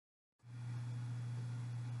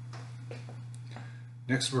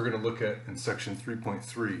Next, we're going to look at, in section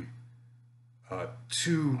 3.3,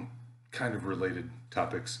 two kind of related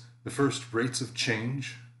topics. The first, rates of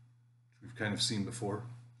change, which we've kind of seen before.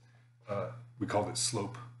 We called it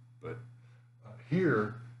slope, but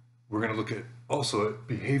here we're going to look at also at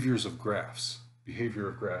behavior of graphs,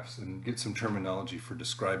 and get some terminology for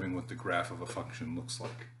describing what the graph of a function looks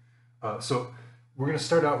like. So we're going to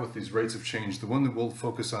start out with these rates of change. The one that we'll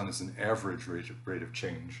focus on is an average rate of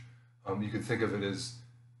change. You can think of it as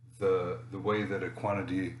the way that a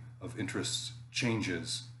quantity of interest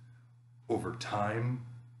changes over time,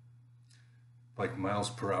 like miles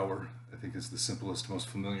per hour, I think is the simplest, most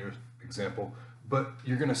familiar example. But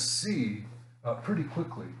you're going to see pretty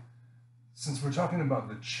quickly, since we're talking about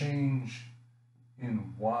the change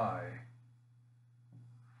in y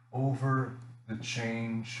over the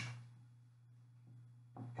change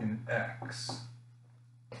in x.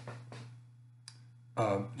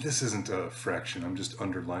 This isn't a fraction. I'm just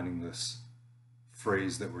underlining this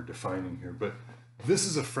phrase that we're defining here. But this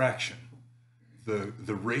is a fraction. The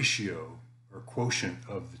ratio or quotient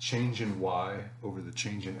of the change in y over the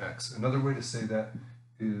change in x. Another way to say that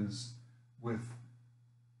is with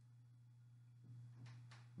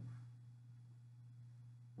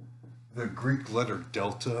the Greek letter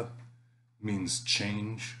delta means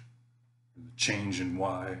change in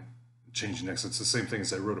y, change in x. It's the same thing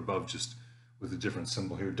as I wrote above, just with a different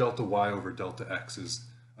symbol here. Delta y over delta x is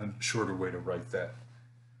a shorter way to write that.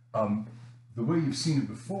 The way you've seen it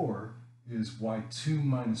before is y2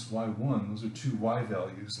 minus y1. Those are two y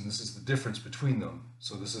values, and this is the difference between them.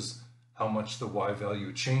 So this is how much the y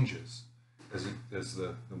value changes as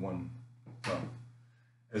the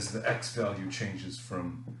x value changes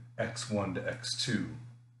from x1 to x2.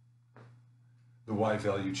 The y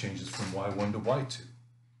value changes from y1 to y2.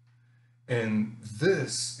 And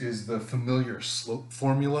this is the familiar slope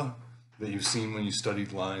formula that you've seen when you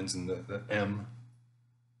studied lines, and the m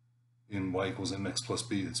in y equals mx plus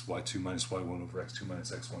b, it's y2 minus y1 over x2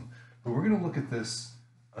 minus x1. But we're going to look at this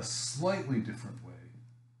a slightly different way,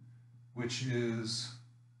 which is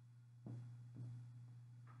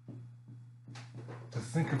to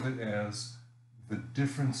think of it as the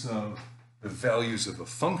difference of the values of a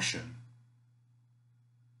function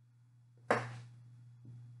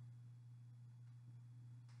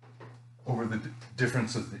over the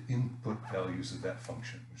difference of the input values of that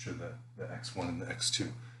function, which are the x1 and the x2.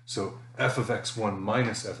 So f of x1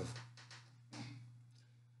 minus f of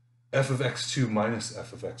x2 minus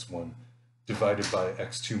f of x1 divided by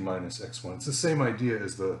x2 minus x1. It's the same idea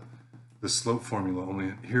as the slope formula,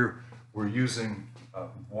 only here we're using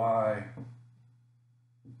y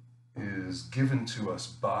is given to us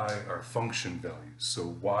by our function values.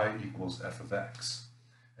 So y equals f of x.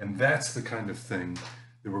 And that's the kind of thing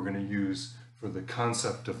that we're going to use for the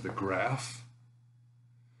concept of the graph.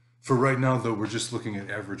 For right now, though, we're just looking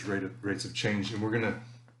at average rates of change, and we're going to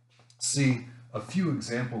see a few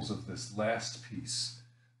examples of this last piece,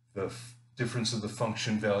 the difference of the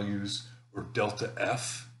function values, or delta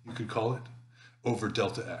f, you could call it, over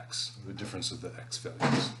delta x, the difference of the x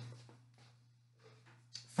values.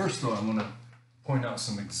 First, though, I want to point out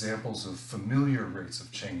some examples of familiar rates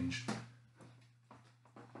of change.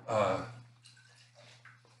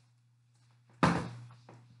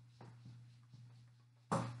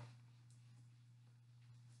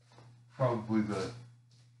 Probably the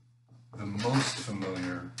most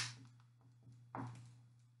familiar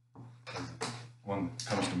one that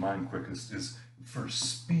comes to mind quickest is for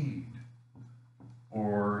speed,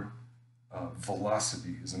 or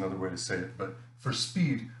velocity is another way to say it. But for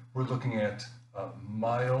speed, we're looking at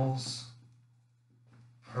miles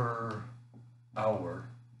per hour.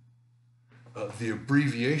 The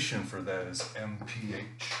abbreviation for that is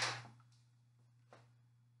mph.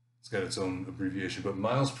 Got its own abbreviation, but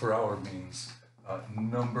miles per hour means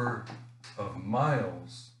number of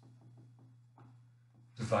miles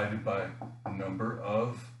divided by number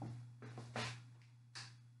of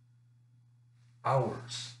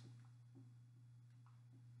hours.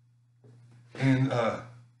 And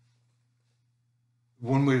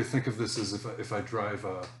one way to think of this is if I drive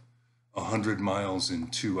 100 miles in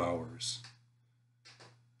 2 hours.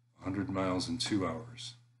 100 miles in 2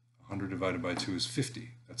 hours. 100 divided by 2 is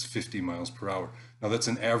 50. That's 50 miles per hour. Now that's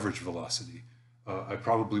an average velocity. I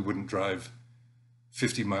probably wouldn't drive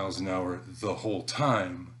 50 miles an hour the whole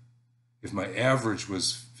time. If my average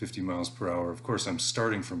was 50 miles per hour, of course I'm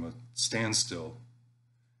starting from a standstill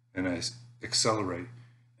and I accelerate.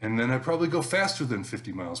 And then I probably go faster than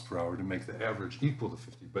 50 miles per hour to make the average equal to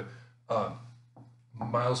 50. But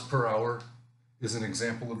miles per hour is an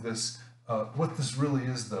example of this. What this really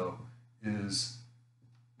is, though, is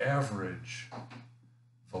average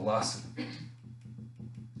velocity,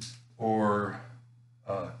 or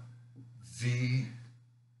v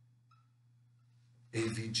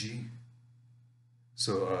AVG.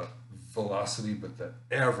 So velocity, but the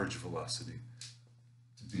average velocity,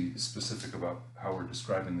 to be specific about how we're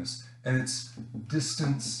describing this. And it's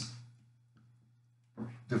distance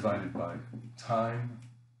divided by time.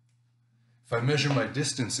 If I measure my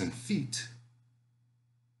distance in feet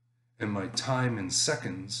and my time in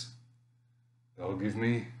seconds, that'll give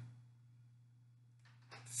me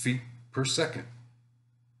feet per second.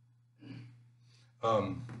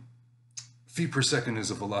 Feet per second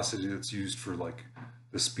is a velocity that's used for like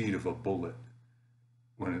the speed of a bullet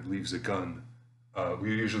when it leaves a gun. We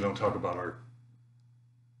usually don't talk about our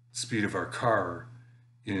speed of our car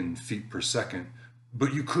in feet per second,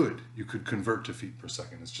 but you could convert to feet per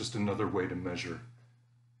second. It's just another way to measure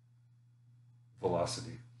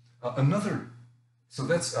velocity. So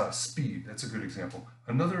that's speed. That's a good example.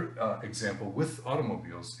 Another example with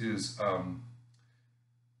automobiles is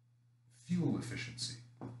fuel efficiency.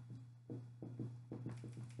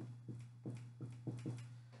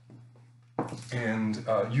 And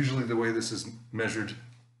usually the way this is measured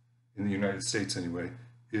in the United States anyway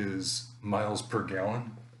is miles per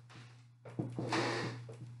gallon.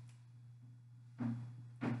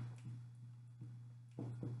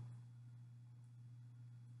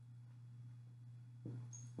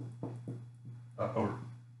 Or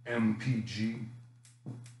MPG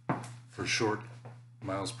for short,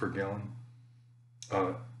 miles per gallon.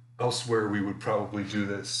 Elsewhere we would probably do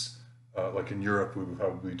this, like in Europe we would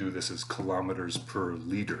probably do this as kilometers per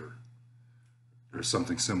liter or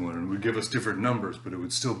something similar, and it would give us different numbers, but it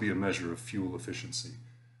would still be a measure of fuel efficiency.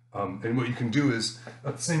 And what you can do is,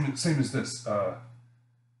 same as this,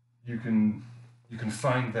 you can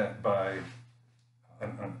find that by,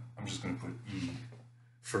 I'm just going to put E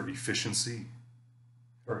for efficiency,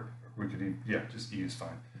 or we could, yeah, just E is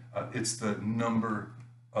fine. It's the number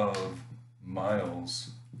of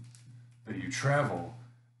miles that you travel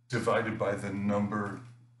divided by the number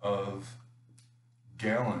of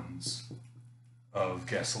gallons of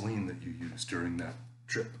gasoline that you use during that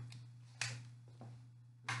trip.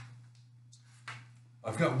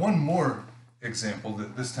 I've got one more example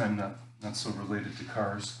that this time not so related to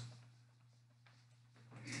cars.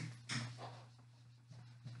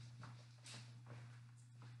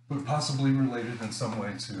 But possibly related in some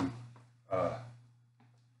way to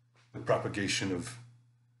the propagation of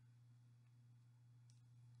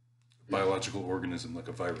a biological organism like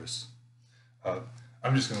a virus.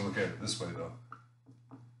 I'm just going to look at it this way, though.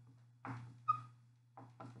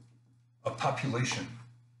 A population.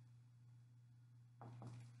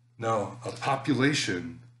 Now, a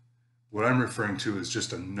population, what I'm referring to is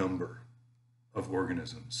just a number of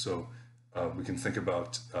organisms. So we can think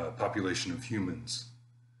about a population of humans,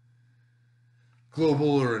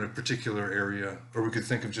 global or in a particular area, or we could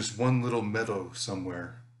think of just one little meadow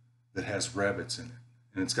somewhere that has rabbits in it,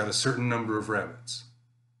 and it's got a certain number of rabbits.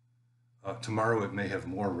 Tomorrow it may have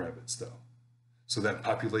more rabbits, though. So that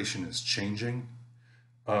population is changing.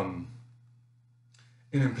 And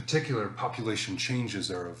in particular, population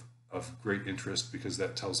changes are of great interest because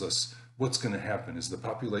that tells us what's going to happen. Is the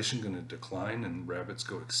population going to decline and rabbits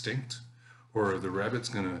go extinct? Or are the rabbits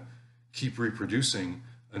going to keep reproducing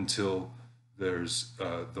until there's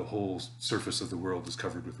the whole surface of the world is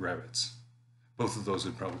covered with rabbits? Both of those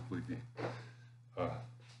would probably be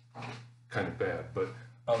kind of bad. But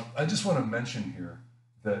I just want to mention here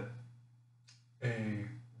that a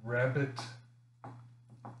rabbit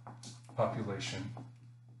population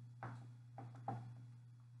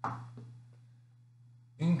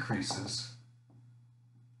increases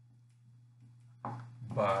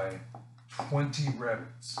by 20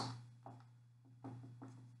 rabbits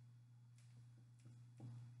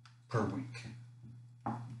per week.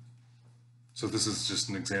 So this is just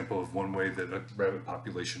an example of one way that a rabbit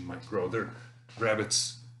population might grow.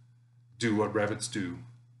 Rabbits do what rabbits do,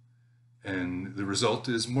 and the result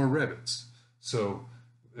is more rabbits. So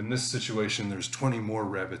in this situation, there's 20 more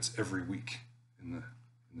rabbits every week in the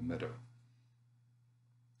meadow.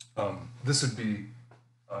 This would be,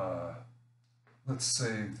 let's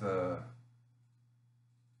say, the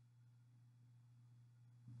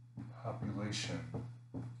population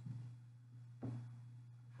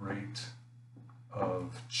rate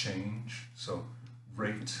of change. So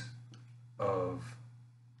rate of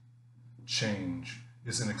change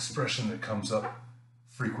is an expression that comes up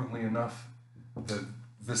frequently enough that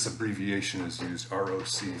this abbreviation is used, ROC,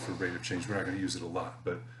 for rate of change. We're not going to use it a lot,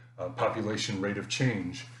 but population rate of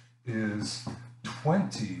change is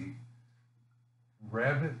 20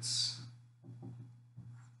 rabbits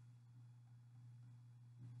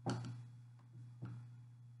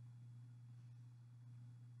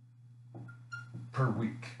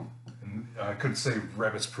could say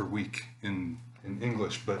rabbits per week in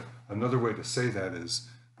English, but another way to say that is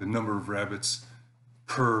the number of rabbits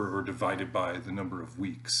per or divided by the number of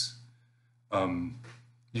weeks.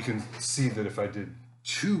 You can see that if I did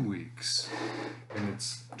 2 weeks and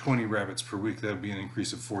it's 20 rabbits per week, that would be an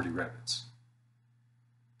increase of 40 rabbits.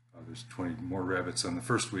 There's 20 more rabbits on the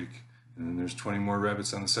first week, and then there's 20 more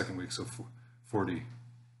rabbits on the second week, so 40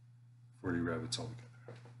 rabbits altogether.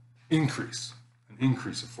 An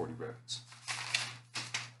increase of 40 rabbits.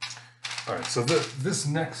 All right, so this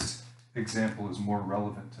next example is more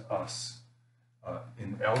relevant to us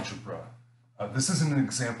in algebra. This isn't an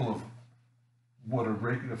example of what a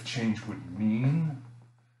rate of change would mean,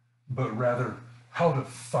 but rather how to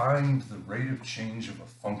find the rate of change of a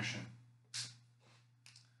function.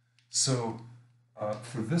 So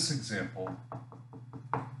for this example,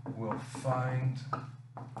 we'll find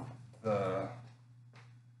the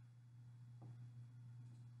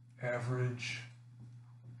average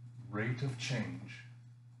rate of change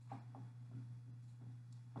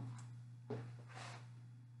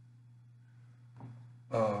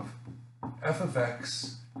of f of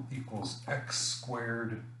x equals x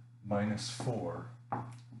squared minus 4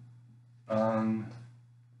 on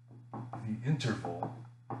the interval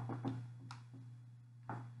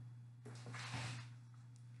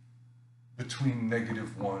between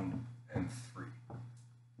 -1 and 3.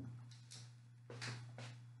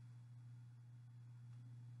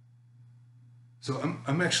 So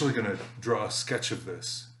I'm actually going to draw a sketch of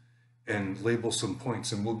this and label some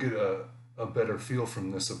points, and we'll get a better feel from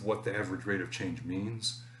this of what the average rate of change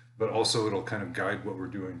means, but also it'll kind of guide what we're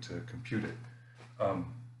doing to compute it.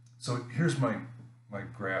 So here's my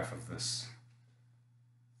graph of this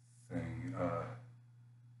thing.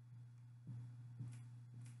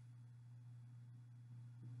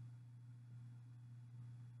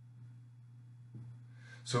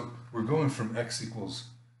 So we're going from x equals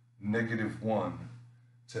 -1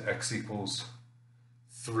 to x equals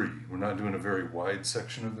 3. We're not doing a very wide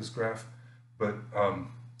section of this graph, but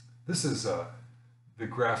this is the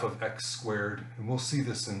graph of x squared, and we'll see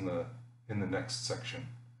this in the next section.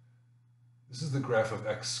 This is the graph of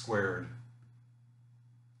x squared,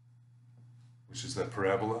 which is that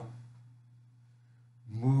parabola,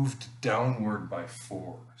 moved downward by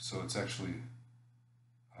 4. So it's actually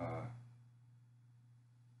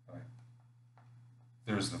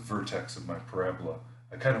there's the vertex of my parabola.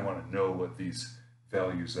 I kind of want to know what these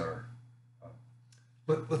values are.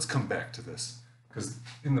 Let's come back to this, because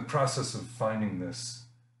in the process of finding this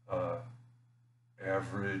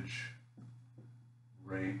average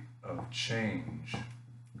rate of change,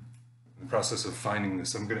 in the process of finding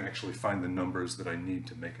this, I'm going to actually find the numbers that I need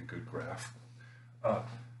to make a good graph.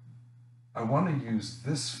 I want to use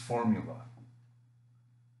this formula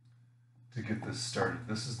to get this started.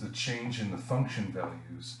 This is the change in the function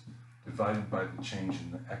values divided by the change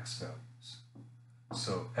in the x values.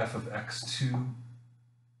 So f of x2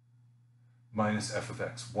 minus f of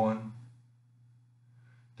x1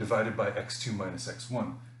 divided by x2 minus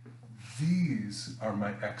x1. These are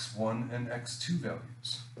my x1 and x2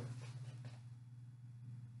 values.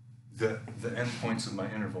 The endpoints of my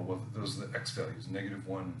interval, well, those are the x values,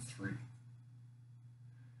 -1 and 3.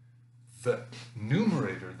 The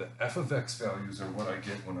numerator, the f of x values, are what I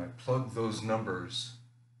get when I plug those numbers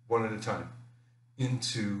one at a time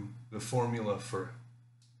into the formula for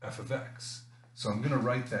f of x. So I'm going to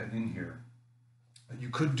write that in here. You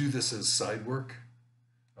could do this as side work,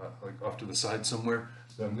 like off to the side somewhere,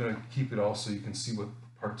 but I'm going to keep it all so you can see what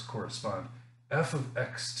parts correspond. F of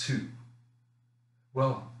x2.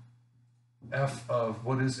 Well, f of,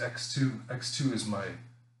 what is x2? x2 is my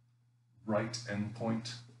right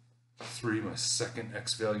endpoint. 3, my second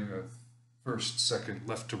x value, first, second,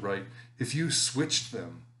 left to right. If you switched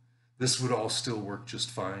them, this would all still work just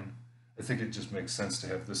fine. I think it just makes sense to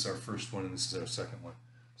have this our first one and this is our second one.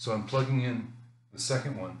 So I'm plugging in the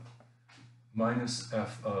second one, minus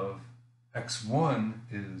f of x1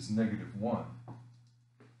 is -1.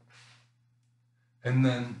 And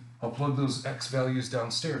then I'll plug those x values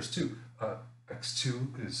downstairs too.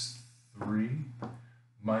 X2 is 3.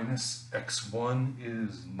 Minus x1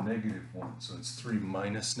 is -1, so it's 3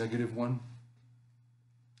 minus -1.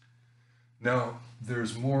 Now,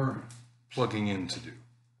 there's more plugging in to do.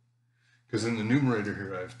 Because in the numerator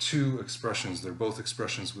here, I have 2 expressions. They're both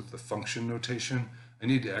expressions with the function notation. I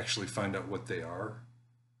need to actually find out what they are.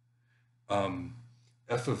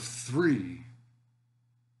 F of 3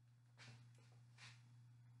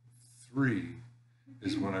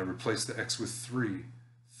 is when I replace the x with 3.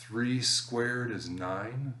 3 squared is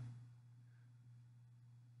 9,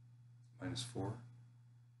 minus 4.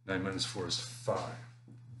 9 minus 4 is 5.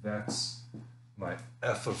 That's my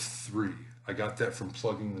f of 3. I got that from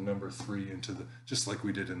plugging the number 3 into the, just like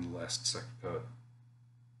we did in the last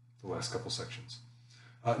couple sections.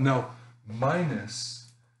 Now, minus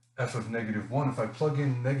f of negative 1, if I plug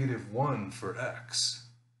in negative 1 for x,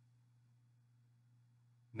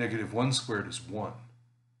 negative 1 squared is 1.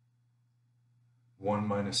 1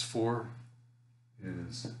 minus 4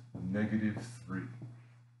 is negative 3.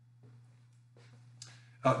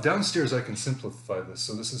 Downstairs I can simplify this.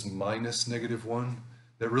 So this is minus negative 1.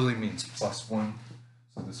 That really means plus 1.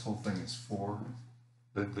 So this whole thing is 4.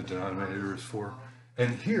 The denominator is 4.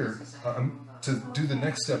 And here, to do the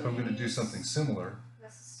next step, I'm going to do something similar.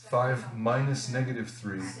 5 minus negative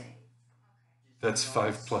 3, that's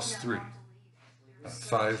 5 plus 3.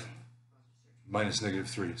 5 minus negative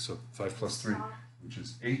 3, so 5 plus 3, which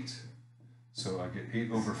is 8. So I get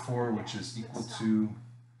 8 over 4, which is equal to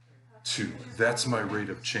 2. That's my rate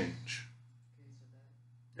of change,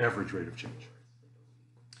 average rate of change.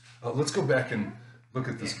 Let's go back and look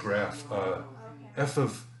at this graph. F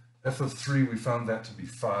of 3, we found that to be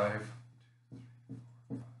 5.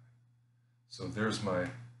 So there's my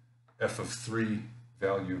f of 3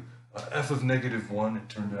 value. F of negative 1, it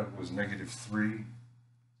turned out was negative 3.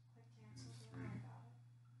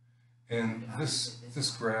 And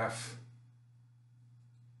this graph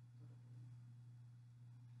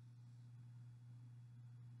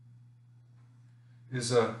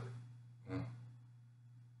is not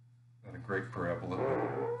a great parabola, but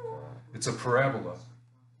it's a parabola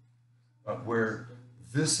where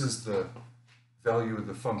this is the value of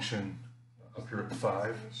the function up here at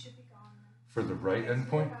 5 for the right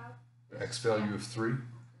endpoint, the x value of 3.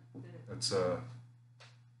 That's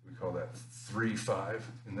we call that 3,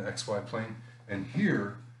 5 in the xy plane. And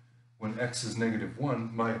here, when x is negative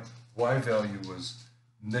 1, my y value was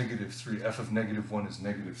negative 3. F of negative 1 is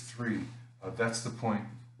negative 3. That's the point,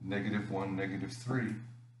 negative 1, negative 3.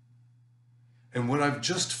 And what I've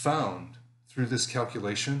just found through this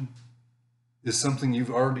calculation is something you've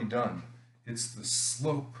already done. It's the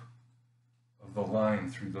slope of the line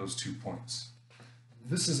through those 2 points.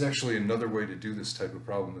 This is actually another way to do this type of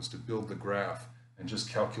problem, is to build the graph and just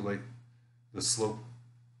calculate the slope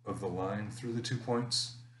of the line through the 2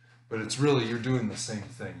 points. But it's really, you're doing the same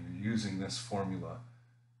thing. You're using this formula,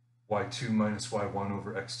 y2 minus y1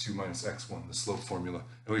 over x2 minus x1, the slope formula.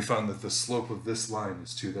 And we found that the slope of this line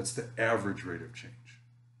is 2. That's the average rate of change.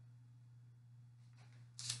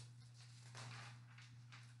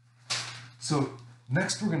 So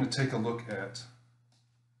next we're going to take a look at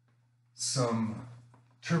some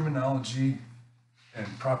terminology and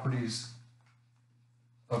properties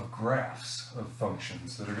of graphs of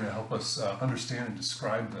functions that are going to help us understand and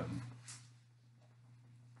describe them.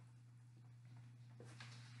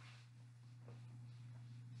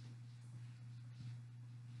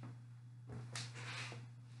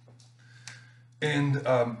 And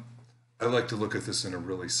I like to look at this in a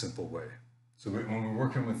really simple way. So when we're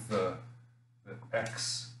working with the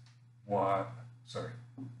x, y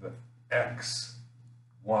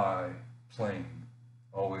plane,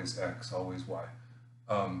 always x, always y,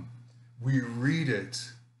 we read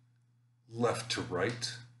it left to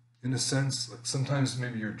right in a sense. Like sometimes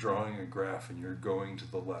maybe you're drawing a graph and you're going to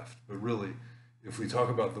the left, but really, if we talk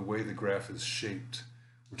about the way the graph is shaped,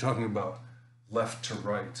 we're talking about left to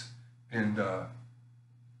right. And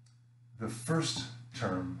the first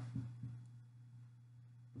term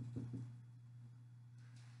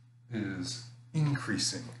is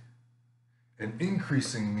increasing. And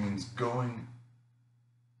increasing means going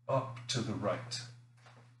up to the right.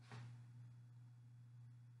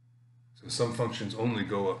 So some functions only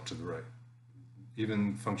go up to the right.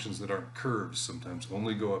 Even functions that aren't curves sometimes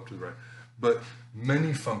only go up to the right. But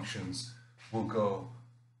many functions will go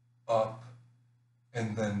up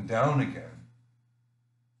and then down again.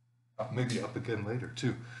 Maybe up again later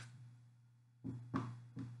too.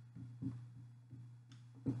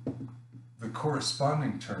 The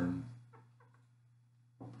corresponding term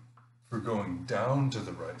for going down to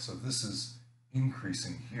the right, so this is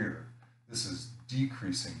increasing here, this is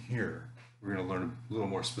decreasing here. We're going to learn a little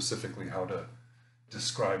more specifically how to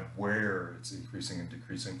describe where it's increasing and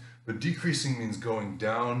decreasing. But decreasing means going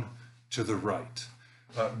down to the right.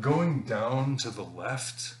 Going down to the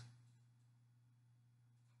left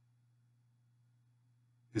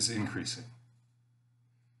is increasing,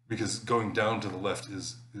 because going down to the left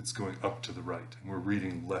it's going up to the right, and we're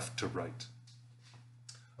reading left to right.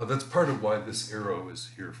 That's part of why this arrow is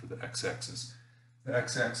here for the x-axis. The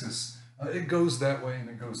x-axis, it goes that way and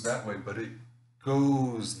it goes that way, but it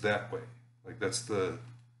goes that way. Like that's the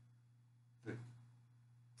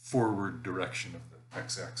forward direction of the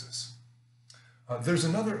x-axis. There's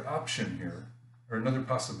another option here or another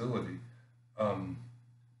possibility,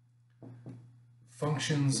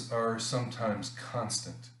 functions are sometimes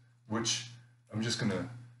constant, which I'm just going to,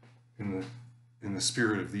 in the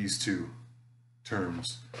spirit of these two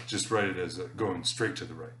terms, just write it as going straight to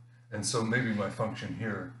the right. And so maybe my function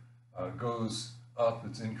here goes up,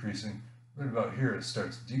 it's increasing. Right about here it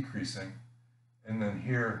starts decreasing, and then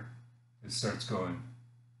here it starts going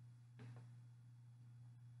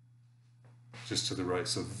just to the right.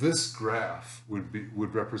 So this graph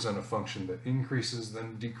would represent a function that increases,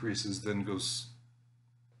 then decreases, then goes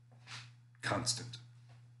constant.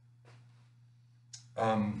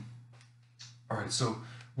 All right, so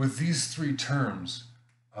with these three terms,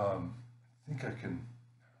 I think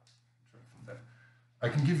I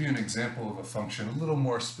can give you an example of a function a little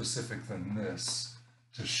more specific than this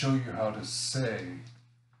to show you how to say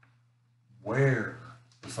where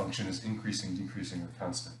the function is increasing, decreasing, or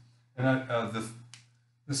constant. And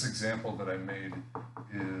this example that I made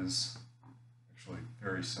is actually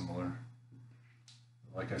very similar.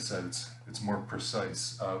 Like I said, it's more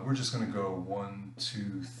precise. We're just going to go 1,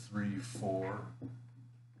 2, 3, 4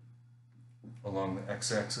 along the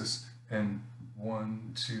x-axis, and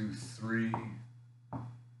 1, 2, 3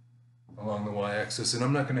 along the y-axis. And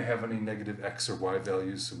I'm not going to have any negative x or y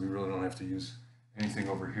values, so we really don't have to use anything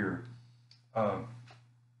over here.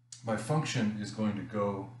 My function is going to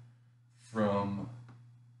go from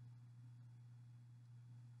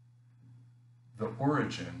the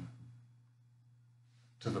origin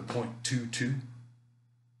to the point 2, 2,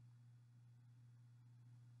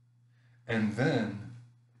 and then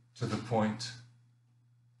to the point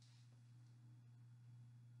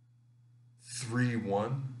 3,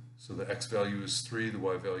 1. So the x value is 3, the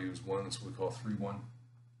y value is 1, that's what we call 3, 1.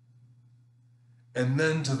 And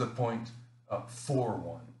then to the point 4,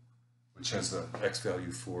 1, which has the x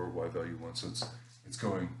value 4, y value 1. So it's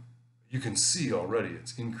going, you can see already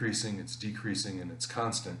it's increasing, it's decreasing, and it's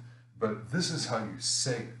constant. But this is how you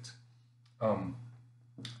say it.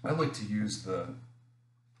 I like to use the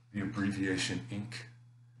abbreviation INC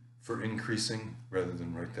for increasing rather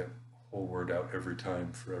than write that whole word out every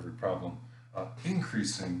time for every problem.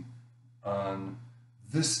 Increasing on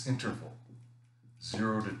this interval,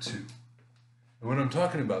 0 to 2. And what I'm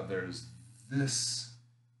talking about there is this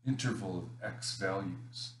interval of x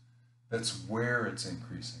values. That's where it's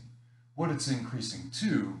increasing. What it's increasing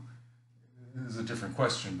to is a different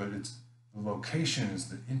question, but the location is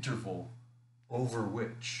the interval over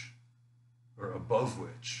which, or above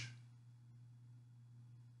which,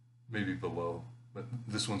 maybe below, but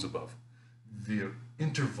this one's above, the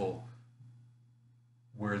interval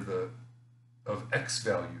where of x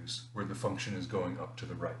values where the function is going up to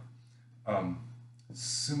the right.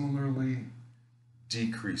 Similarly,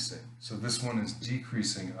 decreasing. So this one is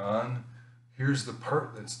decreasing on, here's the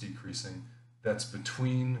part that's decreasing, that's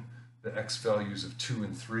between the x values of 2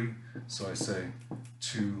 and 3. So I say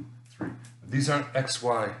 2, 3. These aren't x,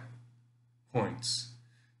 y points.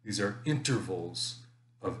 These are intervals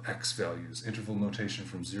of x values. Interval notation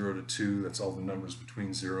from 0 to 2, that's all the numbers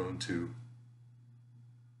between 0 and 2.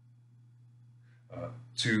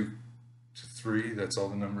 2 to 3, that's all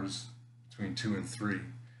the numbers between 2 and 3.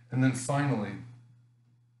 And then finally,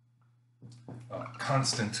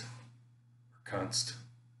 constant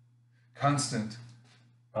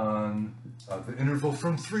on the interval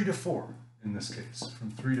from 3 to 4 in this case.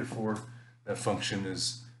 From 3 to 4, that function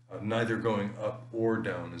is neither going up or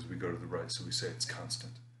down as we go to the right, so we say it's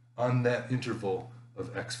constant. On that interval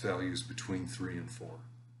of x values between 3 and 4.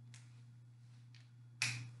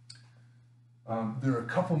 There are a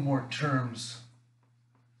couple more terms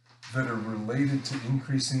that are related to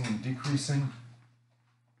increasing and decreasing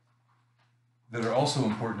that are also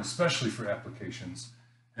important, especially for applications.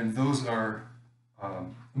 And those are,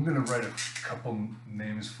 I'm going to write a couple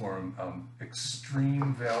names for them.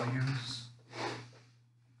 Extreme values.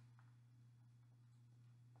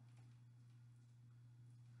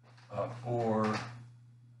 Or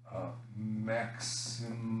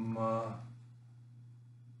maxima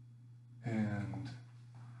and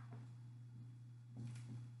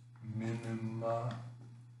minima.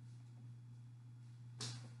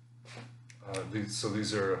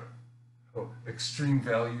 These are extreme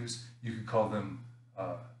values. You could call them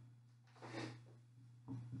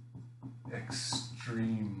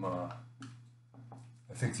extrema.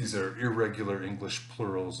 I think these are irregular English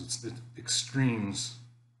plurals. It's the extremes.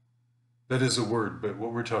 That is a word, but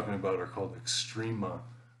what we're talking about are called extrema.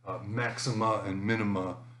 Maxima and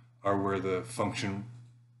minima are where the function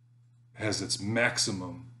has its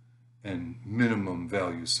maximum and minimum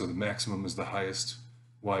values. So the maximum is the highest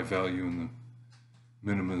y value and the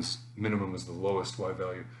minimum is the lowest y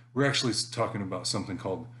value. We're actually talking about something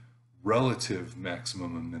called relative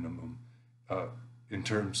maximum and minimum in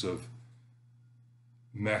terms of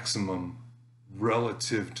maximum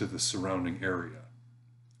relative to the surrounding area,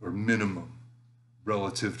 or minimum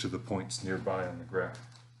relative to the points nearby on the graph.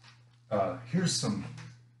 Here's some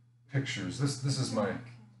pictures. This is my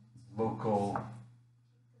local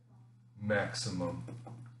maximum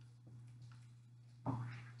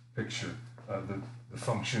picture. The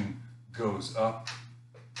function goes up,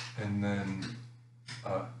 and then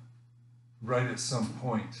right at some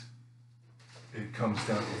point it comes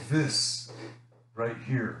down. This right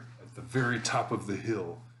here at the very top of the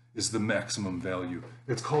hill is the maximum value.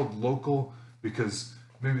 It's called local because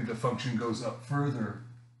maybe the function goes up further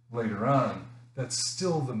later on. That's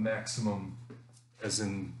still the maximum, as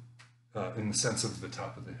in the sense of the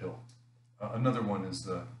top of the hill. Another one is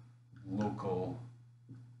the local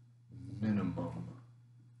minimum,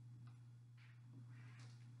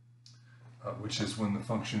 which is when the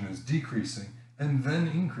function is decreasing and then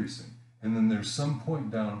increasing. And then there's some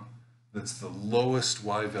point down that's the lowest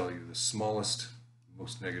y value, the smallest,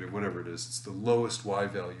 most negative, whatever it is. It's the lowest y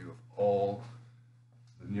value of all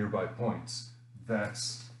the nearby points.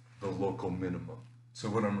 That's the local minimum. So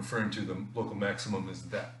what I'm referring to, the local maximum is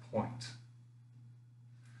that point.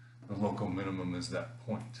 The local minimum is that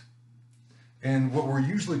point. And what we're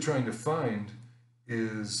usually trying to find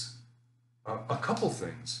is a couple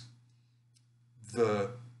things.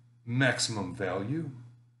 The maximum value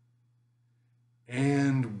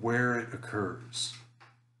and where it occurs.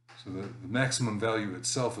 So the maximum value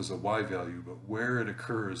itself is a y value, but where it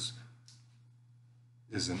occurs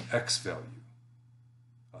is an x value.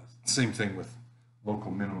 Same thing with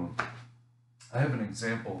local minimum. I have an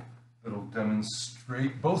example that'll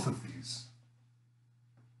demonstrate both of these.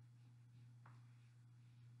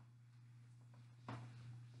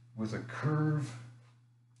 With a curve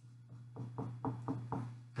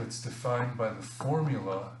that's defined by the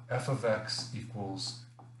formula f of x equals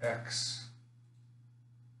x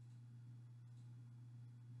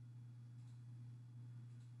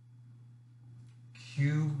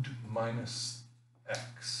cubed minus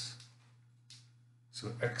x.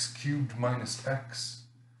 So x cubed minus x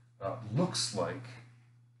looks like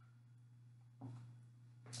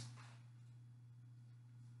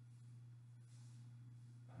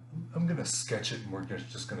I'm going to sketch it, and we're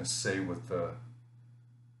just going to say what the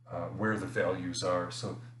where the values are.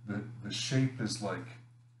 So the shape is like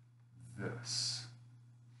this.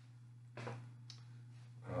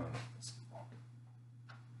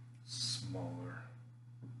 Smaller.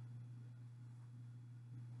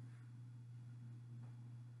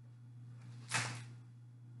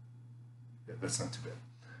 Yeah, that's not too bad.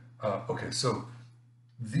 Okay, so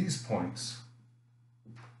these points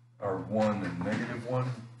are 1 and -1.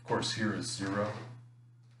 Of course, here is 0.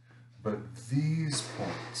 But these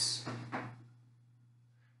points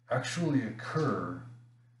actually occur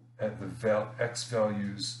at the x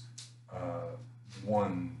values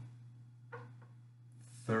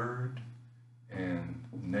 1/3 and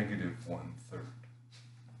 -1/3.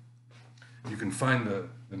 You can find the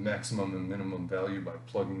maximum and minimum value by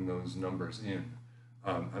plugging those numbers in.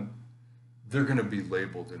 They're going to be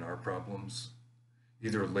labeled in our problems,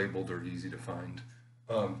 either labeled or easy to find.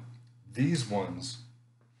 These ones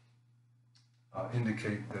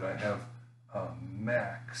indicate that I have a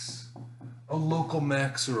max, a local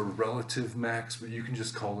max or a relative max, but you can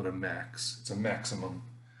just call it a max. It's a maximum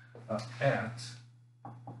at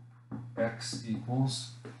x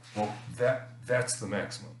equals, well, that's the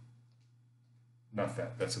maximum. Not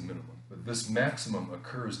that, that's a minimum. But this maximum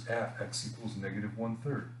occurs at x equals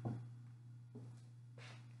 -1/3.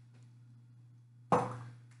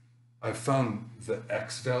 I've found the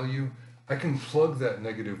x value. I can plug that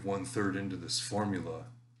 -1/3 into this formula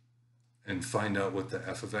and find out what the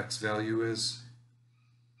f of x value is.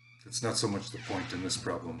 It's not so much the point in this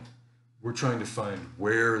problem. We're trying to find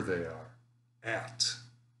where they are at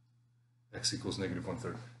x equals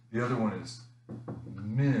 -1/3. The other one is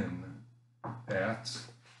min at,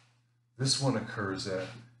 this one occurs at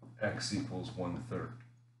x equals 1/3.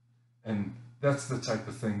 And that's the type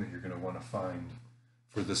of thing that you're going to want to find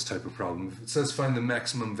for this type of problem. If it says find the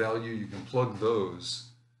maximum value, you can plug those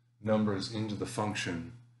numbers into the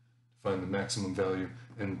function to find the maximum value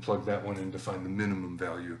and plug that one in to find the minimum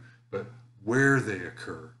value. But where they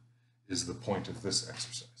occur is the point of this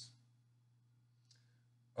exercise.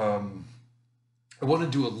 I want to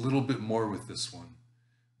do a little bit more with this one.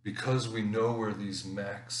 Because we know where these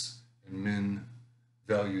max and min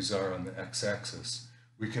values are on the x-axis,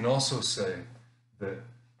 we can also say that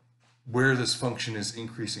where this function is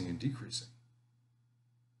increasing and decreasing.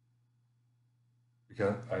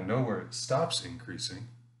 because I know where it stops increasing,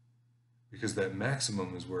 because that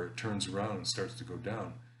maximum is where it turns around and starts to go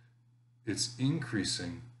down. It's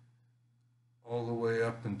increasing all the way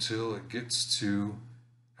up until it gets to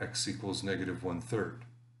x equals negative 1/3.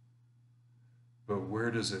 But where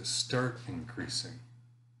does it start increasing?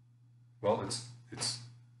 Well, it's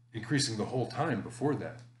increasing the whole time before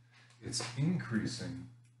that. It's increasing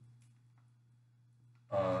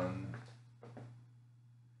on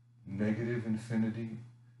negative infinity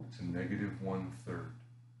to negative 1/3.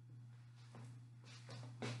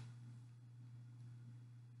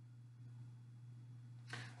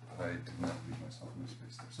 I did not leave myself enough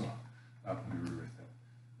space there, so let me rewrite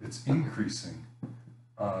that. It's increasing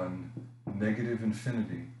on negative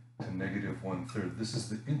infinity to negative 1/3. This is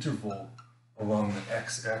the interval along the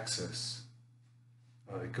x-axis.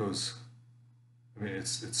 It goes, I mean, it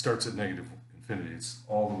starts at negative infinity. It's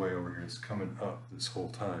all the way over here. It's coming up this whole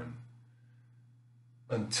time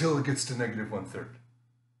until it gets to negative 1/3.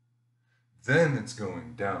 Then it's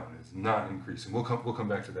going down. It's not increasing. We'll come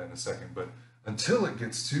back to that in a second. But until it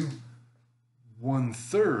gets to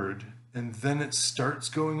 1/3, and then it starts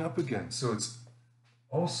going up again. So it's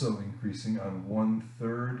also increasing on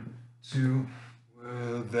 1/3 to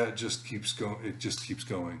that just keeps going. It just keeps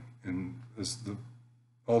going, and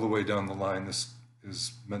all the way down the line. This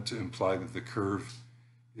is meant to imply that the curve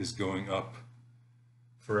is going up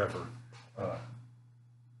forever.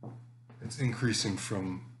 It's increasing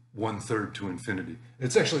from 1/3 to infinity.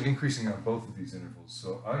 It's actually increasing on both of these intervals.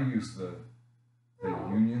 So I use the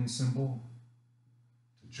union symbol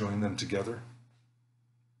to join them together.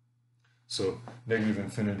 So negative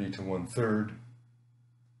infinity to 1/3,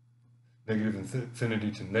 negative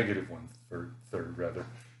infinity to negative 1/3 rather,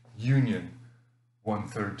 union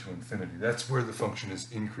 1/3 to infinity. That's where the function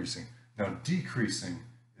is increasing. Now decreasing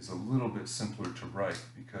is a little bit simpler to write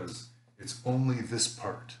because it's only this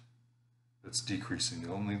part that's decreasing.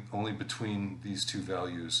 Only between these two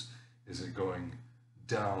values is it going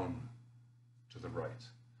down to the right.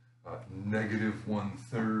 Negative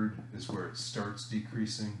 1/3 is where it starts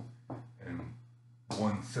decreasing, and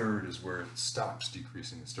 1/3 is where it stops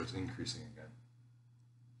decreasing. It starts increasing again.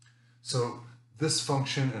 So this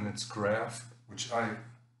function and its graph, which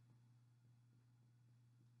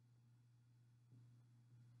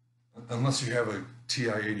unless you have a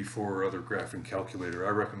TI-84 or other graphing calculator,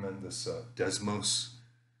 I recommend this Desmos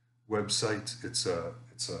website. It's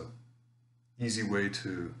a easy way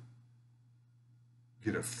to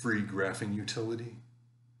get a free graphing utility.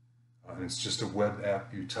 And it's just a web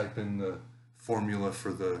app. You type in the formula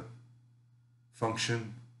for the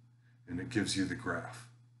function, and it gives you the graph.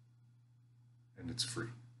 And it's free.